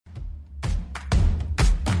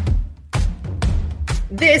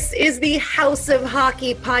This is the House of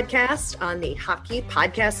Hockey podcast on the Hockey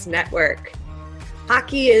Podcast Network.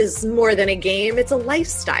 Hockey is more than a game, it's a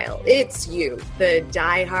lifestyle. It's you, the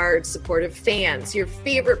diehard supportive fans, your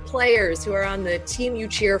favorite players who are on the team you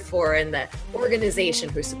cheer for and the organization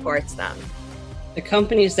who supports them. The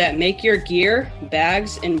companies that make your gear,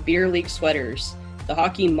 bags, and beer league sweaters. The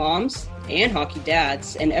hockey moms and hockey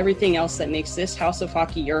dads and everything else that makes this House of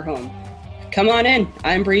Hockey your home. Come on in.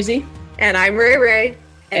 I'm Breezy. And I'm Ray Ray.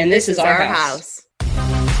 And this is our house.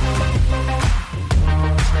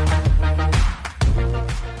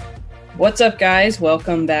 What's up, guys?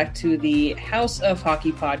 Welcome back to the House of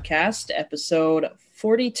Hockey podcast, episode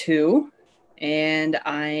 42. And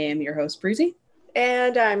I am your host, Breezy.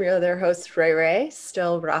 And I'm your other host, Ray Ray,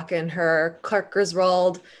 still rocking her Clark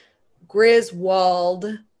Griswold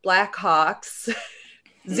Blackhawks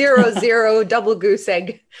 0-0 double goose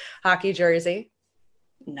egg hockey jersey.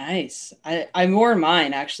 Nice. I wore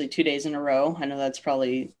mine actually 2 days in a row. I know that's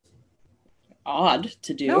probably odd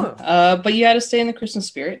to do, but you had to stay in the Christmas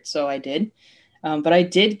spirit, so I did. But I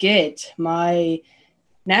did get my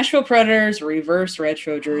Nashville Predators reverse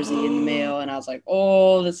retro jersey in the mail, and I was like,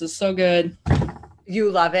 oh, this is so good.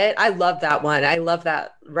 You love it? I love that one. I love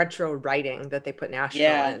that retro writing that they put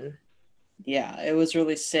Nashville in. Yeah, it was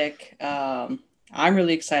really sick. I'm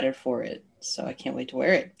really excited for it, so I can't wait to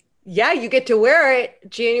wear it. Yeah, you get to wear it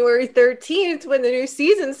January 13th when the new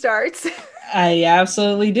season starts. I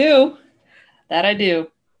absolutely do. That I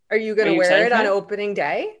do. Are you going to wear it on opening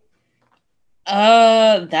day?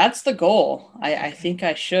 That's the goal. I think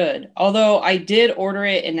I should. Although I did order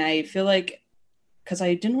it, and I feel like, because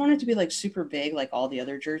I didn't want it to be like super big like all the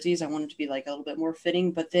other jerseys. I wanted it to be like a little bit more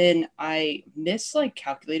fitting, but then I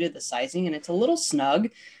calculated the sizing, and it's a little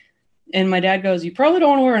snug. And my dad goes, "You probably don't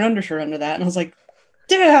want to wear an undershirt under that." And I was like,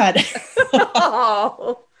 Dad.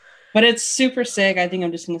 Oh. But it's super sick. I think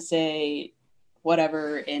I'm just going to say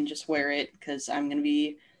whatever and just wear it because I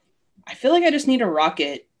feel like I just need to rock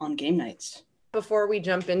it on game nights. Before we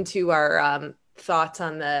jump into our thoughts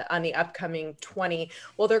on the upcoming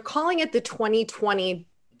they're calling it the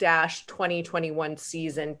 2020-2021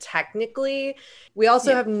 season technically. We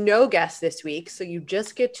also have no guests this week, so you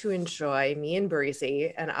just get to enjoy me and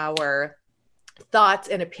Breezy and our thoughts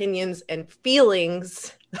and opinions and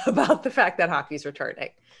feelings about the fact that hockey's returning.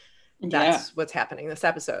 That's what's happening this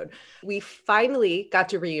episode. We finally got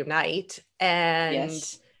to reunite, and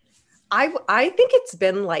I think it's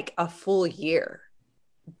been like a full year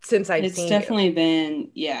since I've seen you. It's definitely been,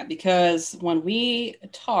 because when we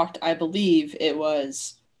talked, I believe it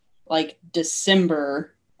was like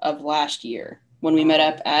December of last year when we met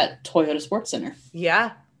up at Toyota Sports Center.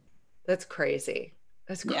 Yeah, that's crazy.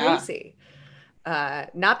 That's crazy.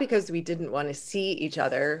 Not because we didn't want to see each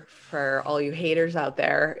other, for all you haters out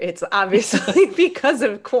there. It's obviously because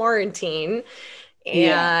of quarantine.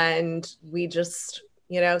 And we just,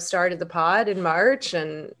 started the pod in March,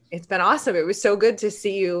 and it's been awesome. It was so good to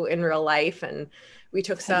see you in real life, and we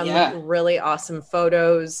took some really awesome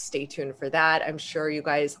photos. Stay tuned for that. I'm sure you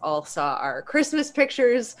guys all saw our Christmas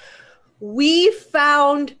pictures. We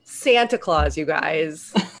found Santa Claus, you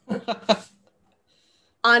guys.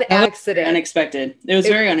 On accident. Unexpected. It was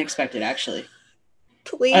very unexpected, actually.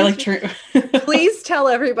 Please tell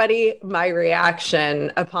everybody my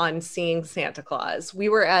reaction upon seeing Santa Claus. We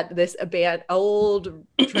were at this old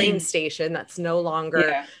train station that's no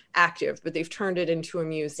longer active, but they've turned it into a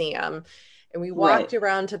museum. And we walked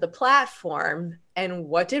around to the platform, and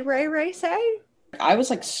what did Ray Ray say? I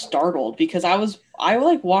was like startled because I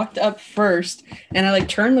walked up first, and I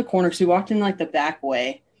turned the corner, so we walked in the back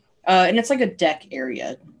way. And it's like a deck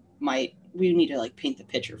area. We need to paint the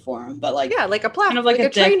picture for him, but like a platform, kind of like a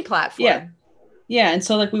train platform. Yeah. And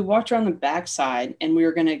so we walked around the back side, and we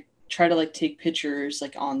were gonna try to take pictures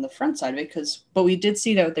on the front side of it but we did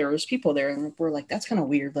see that there was people there, and we're like, that's kind of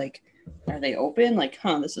weird. Are they open?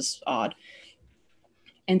 This is odd.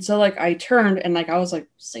 And so I turned, and I was like,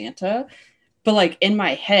 Santa, but in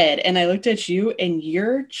my head, and I looked at you, and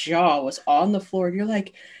your jaw was on the floor. You're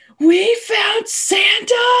like, we found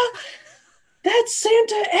Santa. That's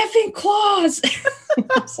Santa effing Claus.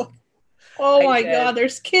 I was like, oh my God,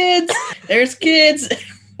 there's kids. There's kids.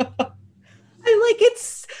 I'm like,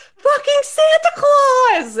 it's fucking Santa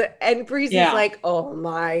Claus. And Breezy's like, oh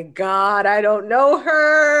my God, I don't know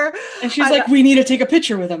her. And she's like, we need to take a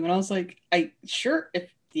picture with him. And I was like, sure,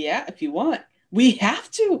 if you want. We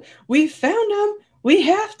have to. We found him. We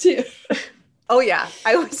have to. Oh, yeah.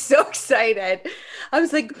 I was so excited. I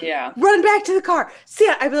was like, run back to the car.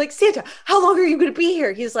 Santa. I'd be like, Santa, how long are you going to be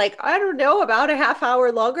here? He's like, I don't know, about a half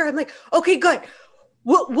hour longer. I'm like, okay, good.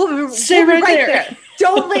 We'll be right there.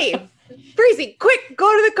 Don't leave. Breezy, quick,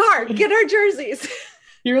 go to the car, get our jerseys.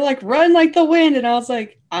 You were like, run like the wind. And I was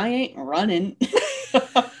like, I ain't running.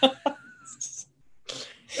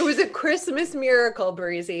 It was a Christmas miracle,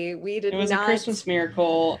 Breezy. It was a Christmas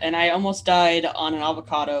miracle, and I almost died on an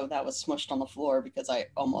avocado that was smushed on the floor because I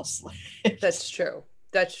almost slipped. That's true.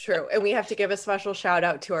 That's true. And we have to give a special shout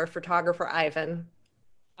out to our photographer, Ivan.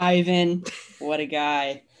 Ivan, what a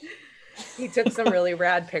guy. He took some really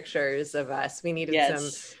rad pictures of us. We needed some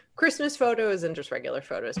Christmas photos and just regular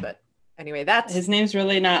photos, but anyway, his name's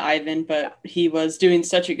really not Ivan, but he was doing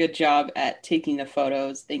such a good job at taking the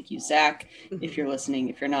photos. Thank you, Zach. If you're listening,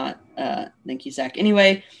 if you're not, thank you, Zach.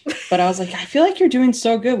 Anyway, but I was like, I feel like you're doing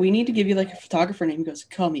so good. We need to give you like a photographer name. He goes,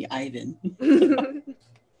 call me Ivan.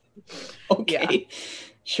 Okay,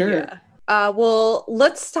 sure. Yeah. Well,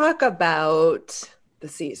 let's talk about the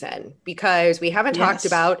season because we haven't talked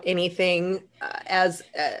about anything as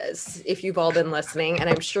if you've all been listening, and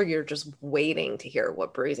I'm sure you're just waiting to hear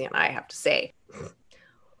what Breezy and I have to say.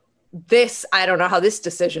 I don't know how this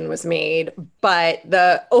decision was made, but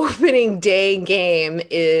the opening day game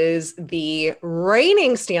is the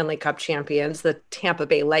reigning Stanley Cup champions, the Tampa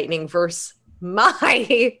Bay Lightning, versus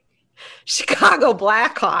my Chicago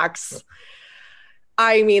Blackhawks.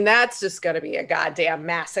 I mean, that's just going to be a goddamn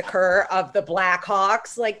massacre of the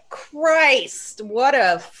Blackhawks. Like, Christ, what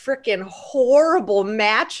a freaking horrible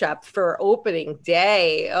matchup for opening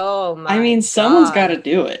day. Oh, my God. Someone's got to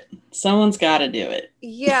do it. Someone's got to do it.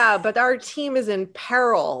 Yeah, but our team is in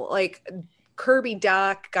peril. Like, Kirby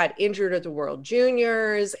Duck got injured at the World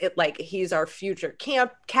Juniors. He's our future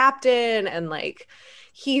captain, and, like,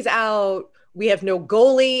 he's out. We have no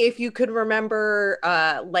goalie, if you could remember.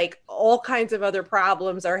 All kinds of other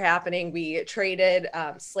problems are happening. We traded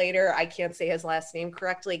Slater. I can't say his last name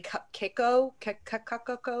correctly. Kiko,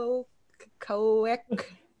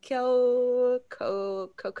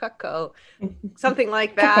 something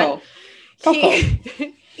like that.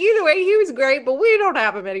 Either way, he was great, but we don't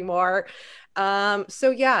have him anymore.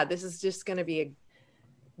 This is just going to be a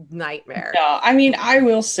nightmare. No, I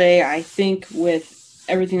will say, I think with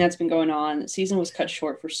everything that's been going on, the season was cut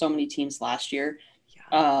short for so many teams last year.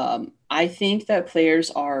 I think that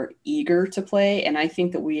players are eager to play, and I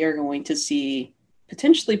think that we are going to see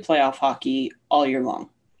potentially playoff hockey all year long.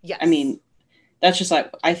 Yes. That's just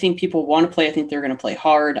like, I think people want to play. I think they're going to play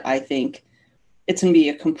hard. I think it's going to be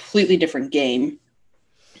a completely different game.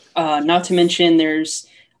 Not to mention there's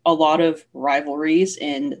a lot of rivalries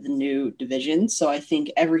in the new division. So I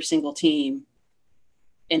think every single team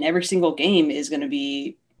in every single game is going to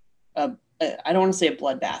be I don't want to say a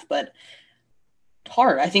bloodbath, but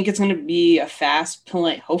hard. I think it's going to be a fast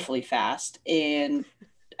play, hopefully fast. And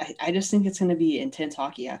I just think it's going to be intense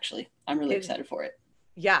hockey, actually. I'm really excited for it.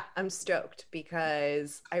 Yeah, I'm stoked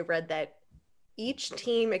because I read that each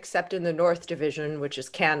team except in the North Division, which is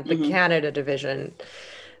the Canada division,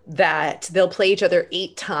 that they'll play each other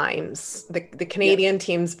 8 times. The Canadian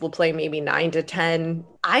teams will play maybe 9 to 10.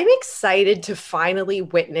 I'm excited to finally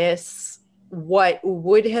witness what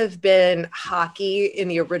would have been hockey in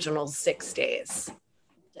the original 6 days.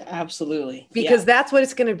 Absolutely. Because that's what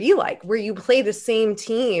it's going to be like, where you play the same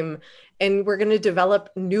team and we're going to develop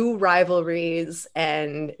new rivalries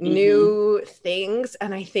and new things.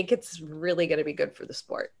 And I think it's really going to be good for the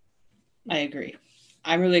sport. I agree.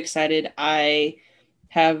 I'm really excited. I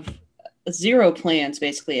have 0 plans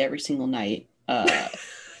basically every single night. At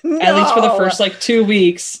least for the first 2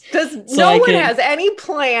 weeks. No one has any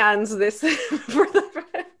plans this for the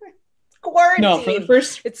quarantine. No, for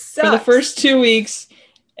the first 2 weeks,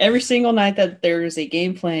 every single night that there is a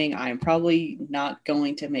game playing, I'm probably not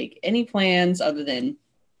going to make any plans other than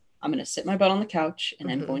I'm going to sit my butt on the couch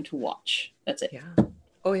and I'm going to watch. That's it. Yeah.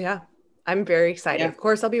 Oh yeah. I'm very excited. Yeah. Of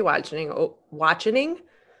course I'll be watching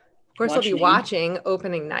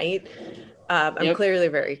opening night. I'm clearly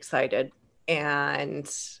very excited.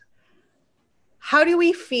 And how do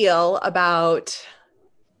we feel about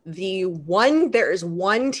there is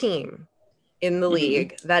one team in the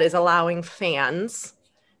league that is allowing fans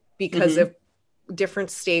because of different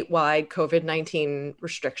statewide COVID-19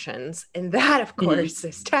 restrictions. And that, of course,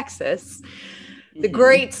 is Texas. The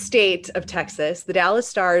great state of Texas. The Dallas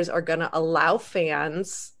Stars are going to allow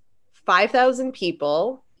fans, 5,000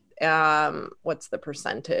 people. What's the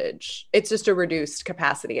percentage? It's just a reduced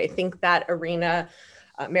capacity. I think that arena,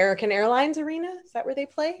 American Airlines Arena, is that where they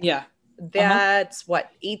play? Yeah. That's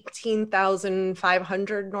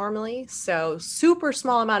 18,500 normally. So super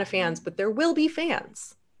small amount of fans, but there will be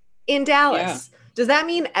fans in Dallas. Yeah. Does that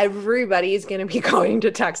mean everybody's going to be going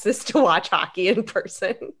to Texas to watch hockey in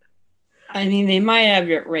person? They might have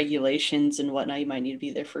regulations and whatnot. You might need to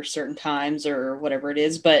be there for certain times or whatever it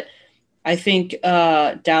is, but I think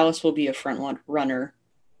Dallas will be a runner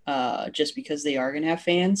just because they are going to have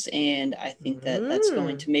fans. And I think that that's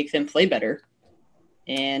going to make them play better.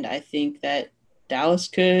 And I think that Dallas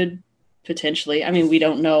could potentially, I mean, we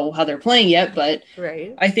don't know how they're playing yet, but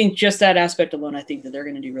right. I think just that aspect alone, I think that they're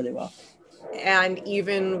going to do really well. And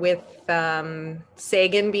even with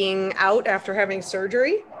Sagan being out after having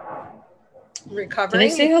surgery, recovering.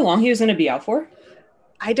 Did they say how long he was going to be out for?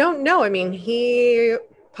 I don't know. I mean, he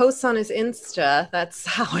posts on his Insta. That's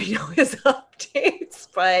how I know his updates,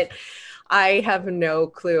 but I have no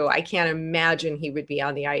clue. I can't imagine he would be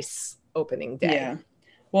on the ice opening day. Yeah.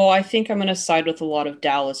 Well, I think I'm going to side with a lot of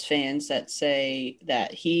Dallas fans that say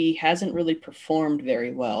that he hasn't really performed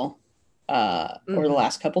very well over the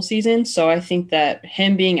last couple seasons. So I think that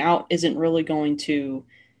him being out isn't really going to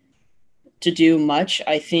do much.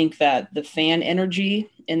 I think that the fan energy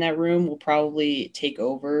in that room will probably take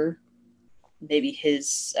over maybe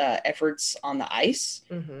his efforts on the ice.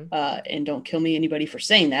 And don't kill me, anybody, for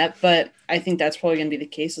saying that, but I think that's probably going to be the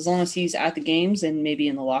case as long as he's at the games and maybe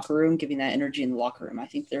in the locker room, giving that energy in the locker room. I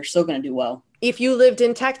think they're still going to do well. If you lived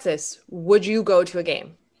in Texas, would you go to a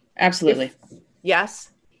game? Absolutely.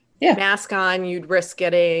 Yes. Yeah. Mask on, you'd risk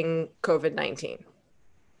getting COVID-19.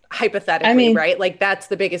 Hypothetically, right? Like that's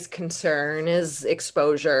the biggest concern is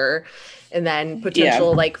exposure and then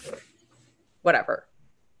potential like whatever.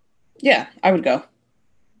 Yeah, I would go.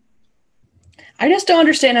 I just don't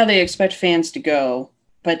understand how they expect fans to go,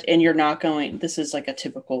 and you're not going. This is like a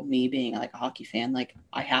typical me being like a hockey fan. Like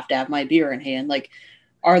I have to have my beer in hand. Like,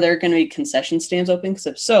 are there going to be concession stands open? Because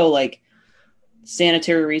if so, like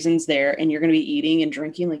sanitary reasons there, and you're going to be eating and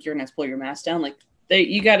drinking, like you're going to have to pull your mask down. Like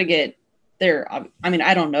you got to get there. I mean,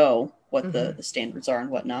 I don't know what the standards are and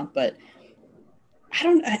whatnot, but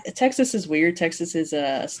Texas is weird. Texas is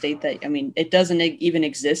a state that, I mean, it doesn't even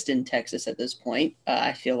exist in Texas at this point.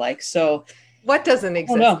 I feel like, so. What doesn't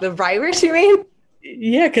exist? The virus, you mean?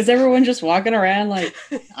 Yeah. Cause everyone's just walking around like,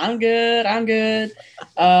 I'm good.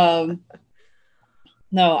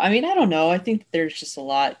 No, I mean, I don't know. I think there's just a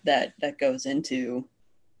lot that goes into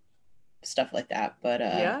stuff like that, but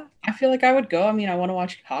I feel like I would go. I mean, I want to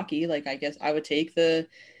watch hockey. Like, I guess I would take the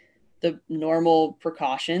normal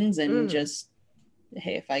precautions and just,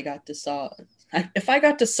 hey, if I got to saw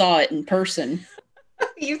it in person,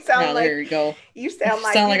 you sound like there you go. You sound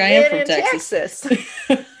like I am from Texas.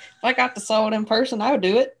 If I got to saw it in person, I would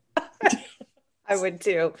do it. I would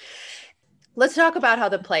too. Let's talk about how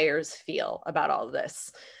the players feel about all of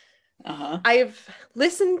this. I've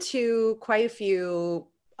listened to quite a few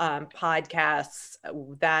podcasts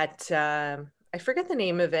that I forget the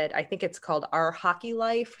name of it. I think it's called Our Hockey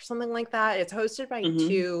Life or something like that. It's hosted by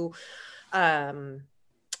two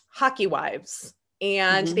hockey wives,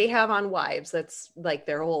 and they have on wives. That's like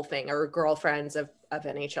their whole thing, or girlfriends of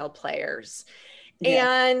NHL players.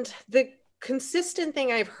 And the consistent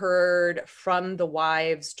thing I've heard from the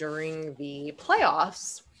wives during the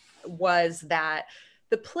playoffs was that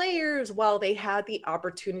the players, while they had the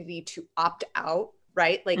opportunity to opt out,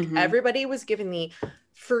 right? Like everybody was given the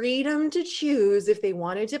freedom to choose if they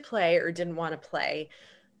wanted to play or didn't want to play.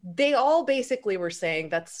 They all basically were saying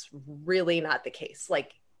that's really not the case.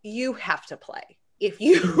 Like, you have to play. If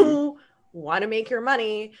you want to make your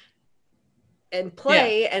money and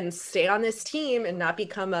play and stay on this team and not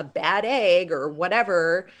become a bad egg or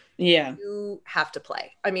whatever, you have to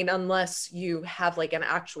play. I mean, unless you have like an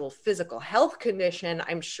actual physical health condition,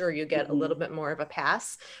 I'm sure you get a little bit more of a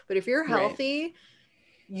pass. But if you're healthy,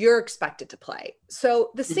 you're expected to play.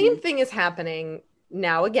 So the same thing is happening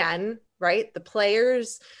now again, right? The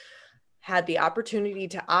players had the opportunity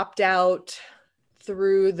to opt out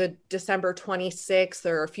through the December 26th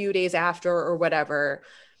or a few days after or whatever.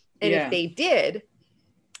 And if they did,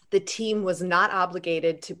 the team was not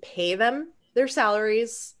obligated to pay them their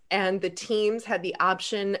salaries, and the teams had the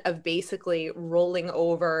option of basically rolling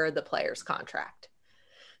over the player's contract.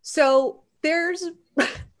 So there's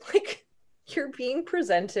like, you're being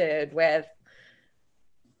presented with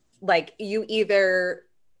like, you either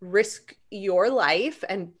risk your life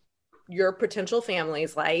and your potential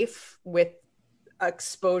family's life with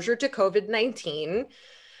exposure to COVID-19,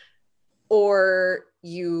 or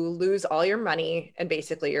you lose all your money and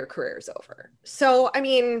basically your career is over. So, I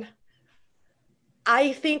mean,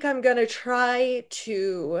 I think I'm going to try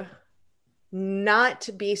to not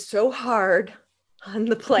be so hard on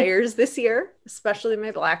the players this year, especially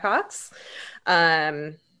my Blackhawks,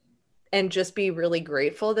 and just be really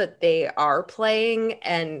grateful that they are playing,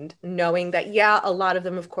 and knowing that, a lot of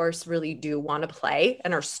them, of course, really do want to play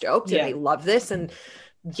and are stoked and they love this. And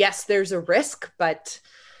yes, there's a risk, but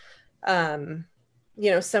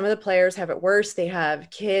some of the players have it worse. They have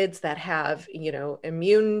kids that have,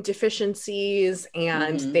 immune deficiencies,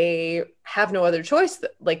 and they have no other choice.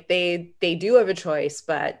 Like they do have a choice,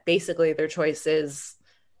 but basically their choice is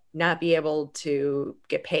not be able to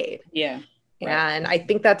get paid. Yeah. Right. And I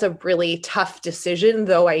think that's a really tough decision,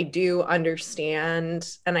 though I do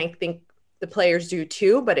understand, and I think the players do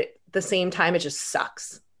too, but at the same time, it just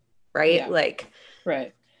sucks, right? Yeah. Like,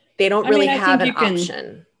 right. They don't really have an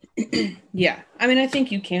option. Yeah. I mean, I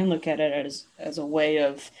think you can look at it as a way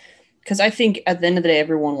of, because I think at the end of the day,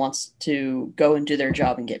 everyone wants to go and do their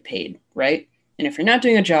job and get paid, right? And if you're not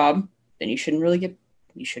doing a job, then you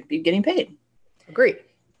should be getting paid. Agreed.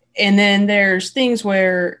 And then there's things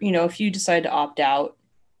where, if you decide to opt out,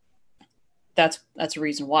 that's a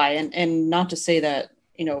reason why. And not to say that,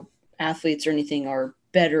 athletes or anything are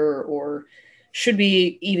better or should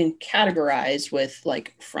be even categorized with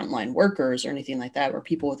like frontline workers or anything like that, or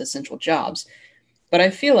people with essential jobs. But I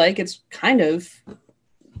feel like it's kind of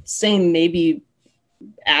same maybe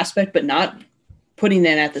aspect, but not putting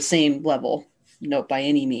them at the same level, no, by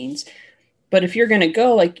any means. But if you're going to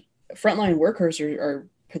go, like, frontline workers are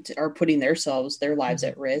putting their lives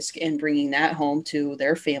at risk and bringing that home to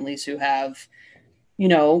their families who have,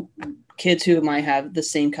 kids who might have the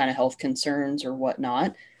same kind of health concerns or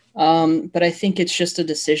whatnot. But I think it's just a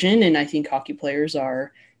decision, and I think hockey players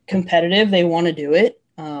are competitive. They want to do it.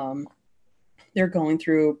 They're going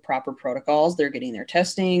through proper protocols. They're getting their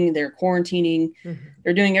testing, they're quarantining,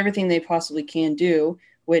 they're doing everything they possibly can do,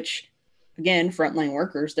 which, again, frontline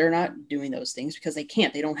workers, they're not doing those things because they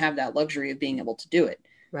can't. They don't have that luxury of being able to do it.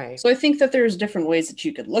 Right. So I think that there's different ways that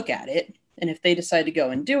you could look at it. And if they decide to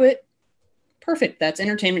go and do it, perfect. That's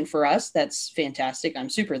entertainment for us. That's fantastic. I'm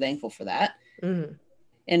super thankful for that.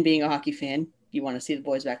 And being a hockey fan, you want to see the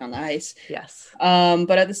boys back on the ice. Yes.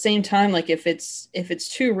 But at the same time, like, if it's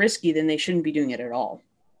too risky, then they shouldn't be doing it at all.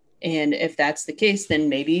 And if that's the case, then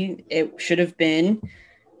maybe it should have been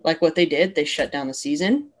like what they did. They shut down the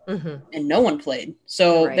season and no one played.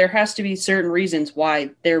 So there has to be certain reasons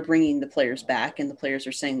why they're bringing the players back, and the players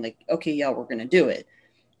are saying, like, okay, yeah, we're going to do it.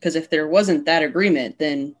 Because if there wasn't that agreement,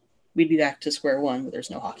 then we'd be back to square one where there's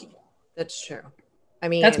no hockey. That's true. I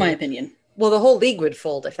mean, that's my opinion. Well, the whole league would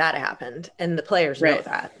fold if that happened, and the players know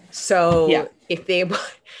that. So if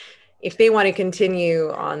they want to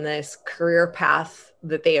continue on this career path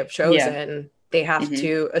that they have chosen, they have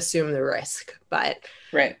to assume the risk. But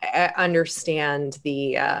I understand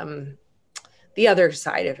the other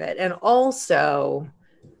side of it. And also,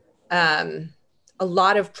 a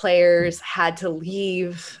lot of players had to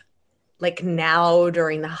leave, like, now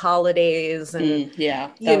during the holidays, and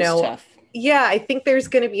that was tough. Yeah, I think there's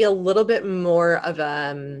going to be a little bit more of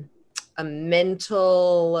a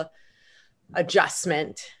mental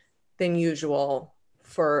adjustment than usual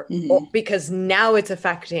because now it's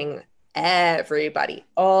affecting everybody,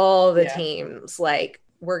 all the teams. Like,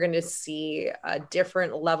 we're going to see a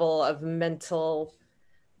different level of mental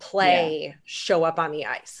play show up on the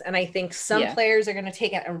ice. And I think some players are going to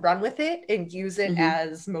take it and run with it and use it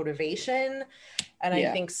as motivation. And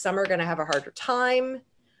I think some are going to have a harder time.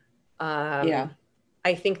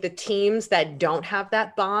 I think the teams that don't have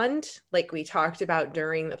that bond, like we talked about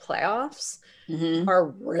during the playoffs, are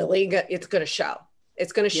really good. It's going to show.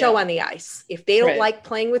 It's going to show on the ice. If they don't like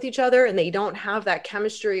playing with each other and they don't have that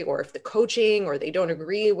chemistry, or if the coaching, or they don't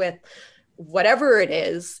agree with whatever it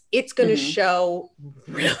is, it's going to show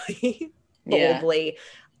really boldly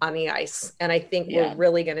on the ice. And I think we're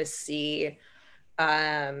really going to see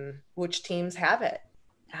which teams have it,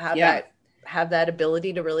 have that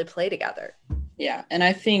ability to really play together. Yeah. And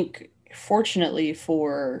I think, fortunately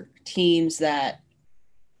for teams that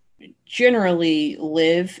generally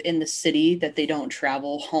live in the city, that they don't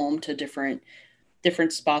travel home to different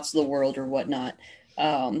spots of the world or whatnot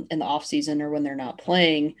in the off season or when they're not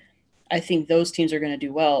playing, I think those teams are going to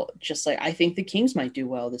do well. Just like I think the Kings might do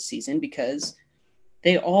well this season, because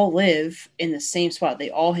they all live in the same spot. They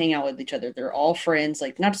all hang out with each other. They're all friends.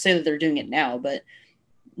 Like, not to say that they're doing it now, but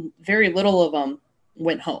very little of them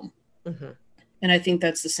went home. And I think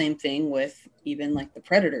that's the same thing with even like the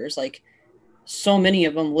Predators. Like, so many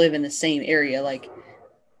of them live in the same area. Like,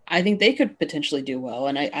 I think they could potentially do well.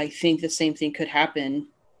 And I think the same thing could happen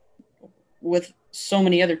with so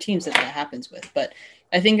many other teams that happens with. But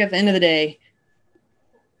I think at the end of the day,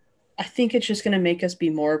 I think it's just going to make us be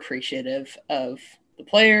more appreciative of the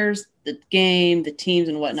players, the game, the teams,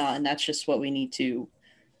 and whatnot. And that's just what we need to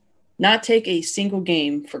not take a single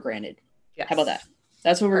game for granted. Yes. How about that?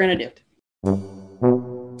 That's what we're going to do.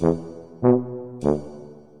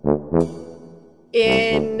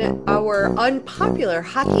 In our our unpopular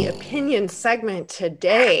hockey opinion segment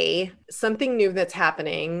today, something new that's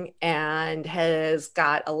happening and has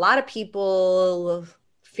got a lot of people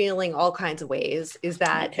feeling all kinds of ways is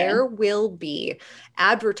that there will be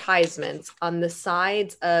advertisements on the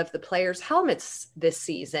sides of the players' helmets this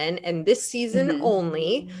season, and this season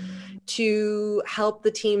only, to help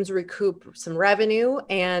the teams recoup some revenue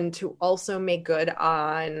and to also make good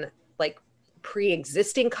on like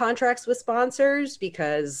pre-existing contracts with sponsors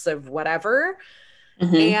because of whatever.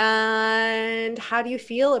 And how do you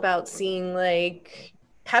feel about seeing like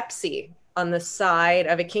Pepsi on the side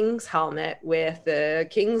of a Kings helmet with the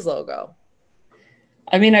Kings logo?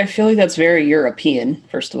 I mean, I feel like that's very European,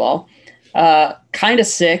 first of all. Kind of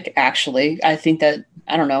sick, actually. I think that,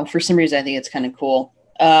 I don't know, for some reason I think it's kind of cool.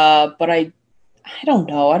 But I don't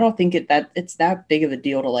know. I don't think it's that big of a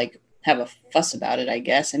deal to like have a fuss about it, I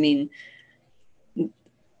guess. I mean,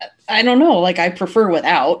 I don't know. Like, I prefer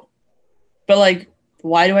without, but like,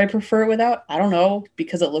 why do I prefer it without? I don't know.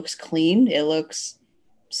 Because it looks clean. It looks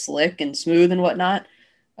slick and smooth and whatnot.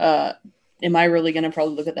 Am I really going to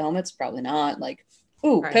probably look at the helmets? Probably not. Like,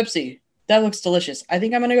 ooh, right. Pepsi. That looks delicious. I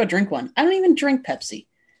think I'm going to go drink one. I don't even drink Pepsi.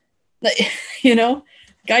 Like, you know,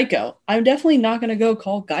 Geico. I'm definitely not going to go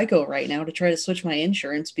call Geico right now to try to switch my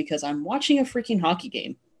insurance because I'm watching a freaking hockey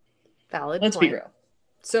game. Valid Let's point. be real.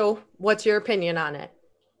 So what's your opinion on it?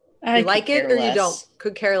 You like it or you don't?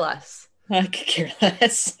 Could care less. I could care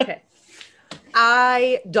less. Okay.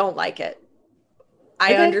 I don't like it.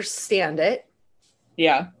 I understand it.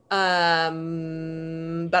 Yeah. But I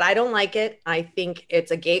don't like it. I think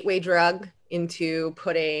it's a gateway drug into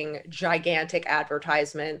putting gigantic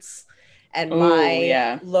advertisements and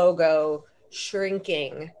my logo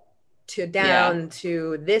shrinking down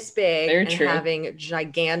to this big having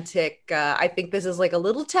gigantic. I think this is like a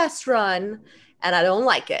little test run, and I don't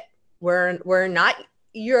like it. We're not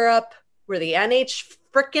Europe. We're the NH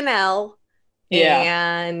frickin' L.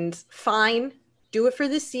 And fine, do it for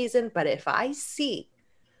this season. But if I see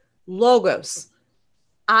logos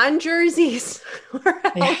on jerseys or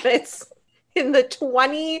helmets in the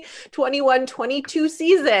 2021-22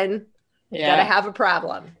 season, gotta have a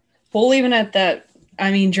problem. Well, even at that, I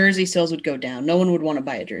mean, jersey sales would go down. No one would want to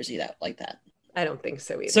buy a jersey like that. I don't think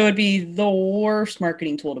so either. So it'd be the worst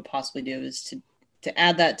marketing tool to possibly do is to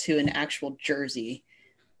add that to an actual jersey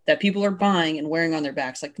that people are buying and wearing on their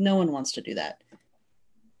backs. Like, no one wants to do that.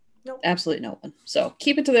 Nope. Absolutely no one. So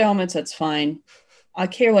keep it to the helmets. That's fine. I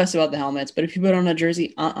care less about the helmets, but if you put on a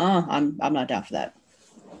jersey, I'm not down for that.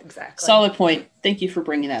 Exactly. Solid point. Thank you for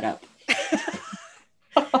bringing that up.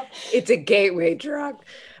 It's a gateway drug.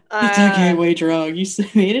 It's a gateway drug. You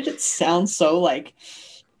made it sound so like,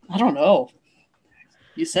 I don't know.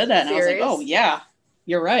 You said that, and I was like, oh, yeah,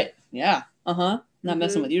 you're right. Yeah. Not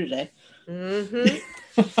messing with you today.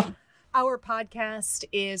 Our podcast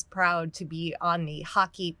is proud to be on the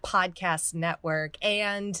Hockey Podcast Network,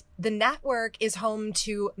 and the network is home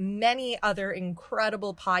to many other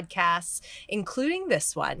incredible podcasts, including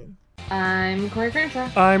this one. I'm Corey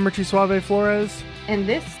Crenshaw. I'm Richie Suave Flores. And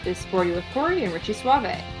this is Sporty with Corey and Richie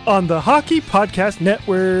Suave. On the Hockey Podcast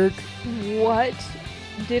Network. What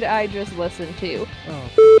did I just listen to?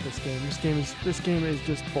 Oh, this game is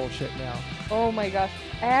just bullshit now. Oh my gosh.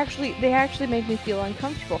 They actually make me feel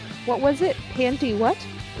uncomfortable. What was it? Panty what?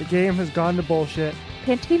 The game has gone to bullshit.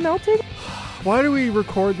 Panty melted? Why do we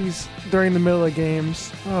record these during the middle of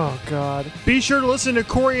games? Oh, God. Be sure to listen to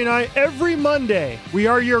Corey and I every Monday. We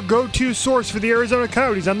are your go-to source for the Arizona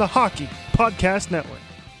Coyotes on the Hockey Podcast Network.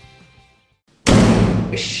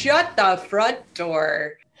 Shut the front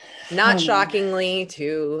door. Not shockingly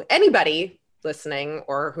to anybody listening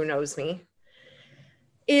or who knows me,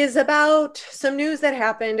 is about some news that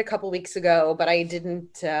happened a couple weeks ago, but I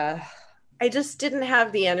just didn't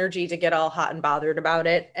have the energy to get all hot and bothered about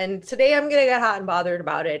it. And today I'm going to get hot and bothered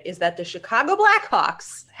about it, is that the Chicago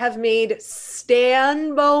Blackhawks have made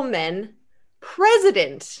Stan Bowman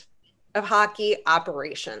president of hockey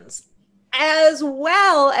operations, as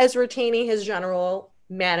well as retaining his general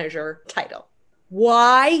manager title.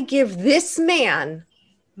 Why give this man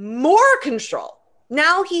more control?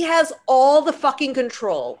 Now he has all the fucking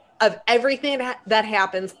control of everything that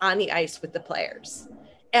happens on the ice with the players.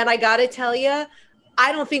 And I got to tell you,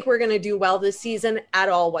 I don't think we're going to do well this season at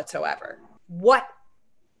all whatsoever. What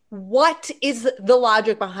is the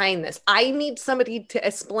logic behind this? I need somebody to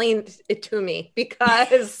explain it to me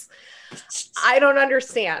because I don't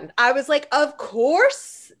understand. I was like, of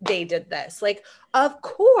course they did this. Like, of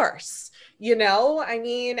course, you know, I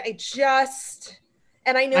mean, and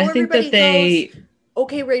I know everybody goes,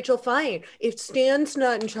 okay, Rachel, fine. If Stan's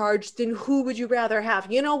not in charge, then who would you rather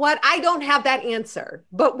have? You know what? I don't have that answer.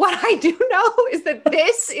 But what I do know is that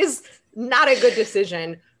this is not a good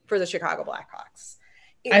decision for the Chicago Blackhawks.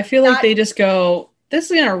 I feel like they just go,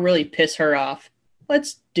 this is going to really piss her off.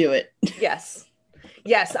 Let's do it. Yes.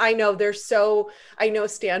 Yes, I know. I know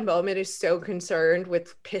Stan Bowman is so concerned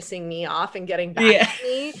with pissing me off and getting back at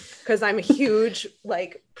me because I'm a huge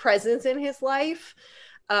like presence in his life.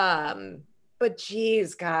 But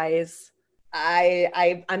geez, guys,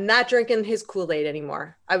 I'm not drinking his Kool-Aid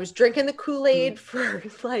anymore. I was drinking the Kool-Aid for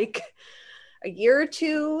like a year or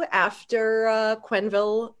two after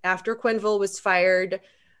Quenneville was fired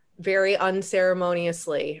very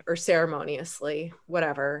unceremoniously or ceremoniously,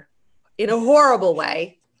 whatever, in a horrible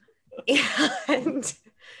way. And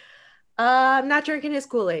I'm not drinking his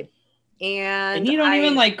Kool-Aid. And you don't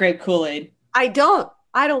even like grape Kool-Aid. I don't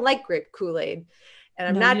like grape Kool-Aid. And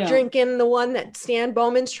I'm not drinking the one that Stan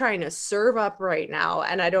Bowman's trying to serve up right now.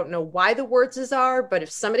 And I don't know why the words are, but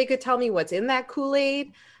if somebody could tell me what's in that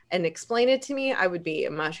Kool-Aid and explain it to me, I would be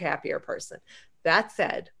a much happier person. That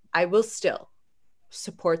said, I will still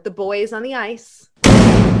support the boys on the ice.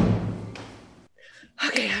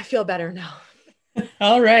 Okay, I feel better now.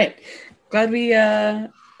 All right. Glad we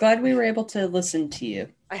were able to listen to you.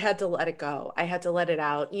 I had to let it go. I had to let it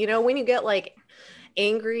out. You know, when you get like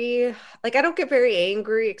angry, like I don't get very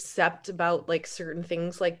angry except about like certain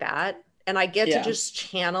things like that. And I get to just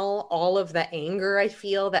channel all of the anger I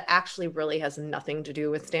feel that actually really has nothing to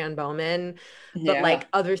do with Stan Bowman, but like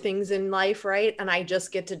other things in life, right? And I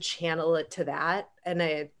just get to channel it to that. And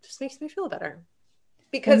it just makes me feel better.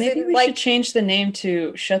 Because maybe we should change the name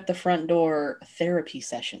to Shut the Front Door Therapy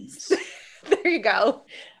Sessions. There you go.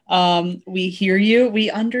 We hear you,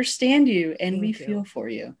 we understand you, and we feel for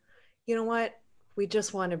you. You know what? We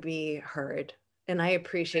just want to be heard. And I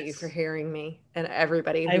appreciate you for hearing me and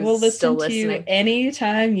everybody who's I will listen still to listening. you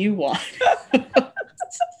anytime you want. Today,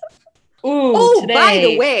 by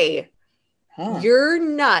the way, your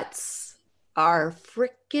nuts are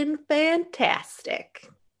freaking fantastic.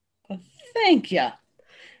 Well, thank you.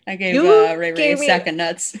 I gave Ray a sack of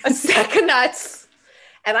nuts. A sack of nuts.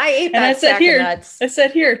 And I ate that sack of nuts. I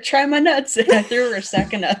said, here, try my nuts. And I threw her a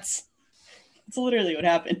sack of nuts. That's literally what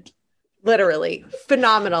happened. Literally.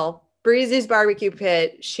 Phenomenal. Breezy's Barbecue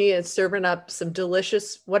Pit. She is serving up some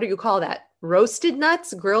delicious, what do you call that? Roasted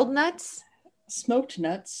nuts? Grilled nuts? Smoked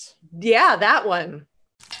nuts. Yeah, that one.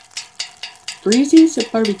 Breezy's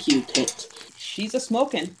Barbecue Pit. She's a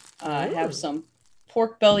smoking. I have some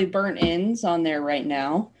pork belly burnt ends on there right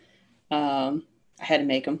now. I had to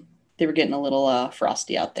make them. They were getting a little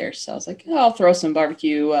frosty out there. So I was like, I'll throw some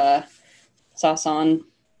barbecue sauce on.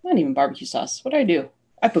 Not even barbecue sauce. What do?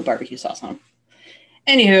 I put barbecue sauce on them.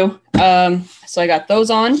 Anywho, so I got those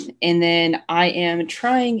on, and then I am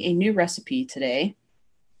trying a new recipe today.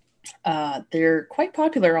 They're quite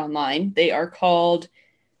popular online. They are called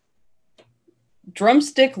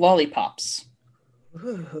drumstick lollipops.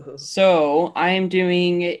 Ooh. So I am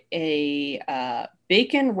doing a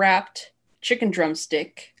bacon wrapped chicken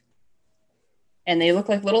drumstick, and they look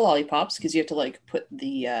like little lollipops because you have to like put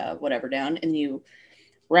the whatever down, and you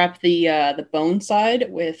wrap the bone side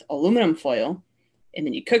with aluminum foil. And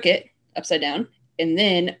then you cook it upside down. And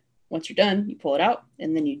then once you're done, you pull it out.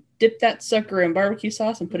 And then you dip that sucker in barbecue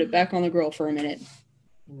sauce and put it back on the grill for a minute.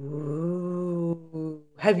 Ooh.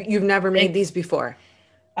 You've never made these before?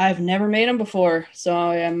 I've never made them before. So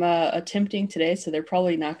I am attempting today. So they're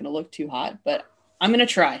probably not going to look too hot. But I'm going to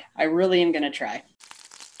try. I really am going to try.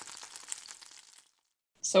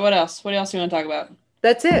 So what else? What else do you want to talk about?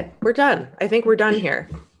 That's it. We're done. I think we're done here.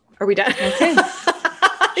 Are we done? Okay.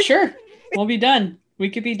 Sure. We'll be done. We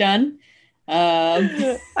could be done.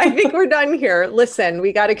 I think we're done here. Listen,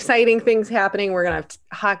 we got exciting things happening. We're going to have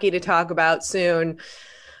hockey to talk about soon.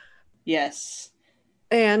 Yes.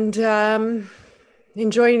 And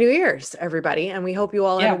enjoy New Year's, everybody. And we hope you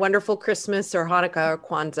all had a wonderful Christmas or Hanukkah or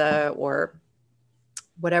Kwanzaa or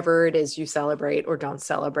whatever it is you celebrate or don't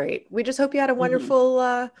celebrate. We just hope you had a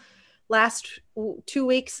wonderful last 2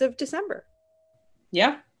 weeks of December.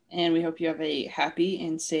 Yeah. And we hope you have a happy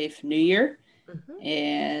and safe New Year. Mm-hmm.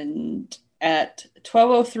 And at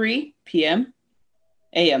 12:03 p.m.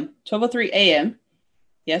 a.m., 12:03 a.m.,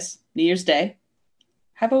 yes, New Year's Day,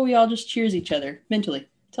 how about we all just cheers each other mentally,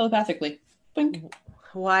 telepathically? Blink.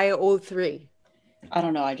 Why 03? I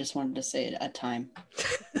don't know. I just wanted to say it at time.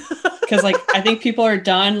 Because, like, I think people are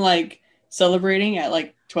done, like, celebrating at,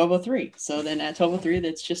 like, 12:03. So then at 12:03,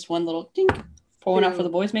 that's just one little dink. Pour one out for the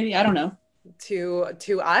boys, maybe? I don't know.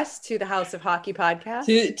 To us, to the House of Hockey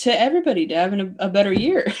podcast. To everybody, to having a better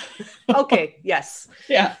year. Okay, yes.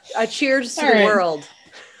 Yeah. A cheers to All the right. world.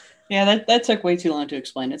 Yeah, that took way too long to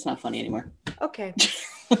explain. It's not funny anymore. Okay.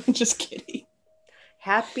 Just kidding.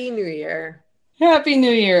 Happy New Year. Happy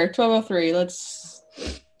New Year. 12:03. Let's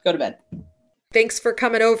go to bed. Thanks for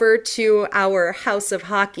coming over to our House of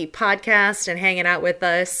Hockey podcast and hanging out with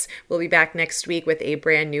us. We'll be back next week with a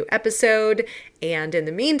brand new episode. And in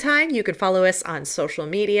the meantime, you can follow us on social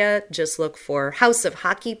media. Just look for House of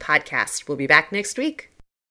Hockey podcast. We'll be back next week.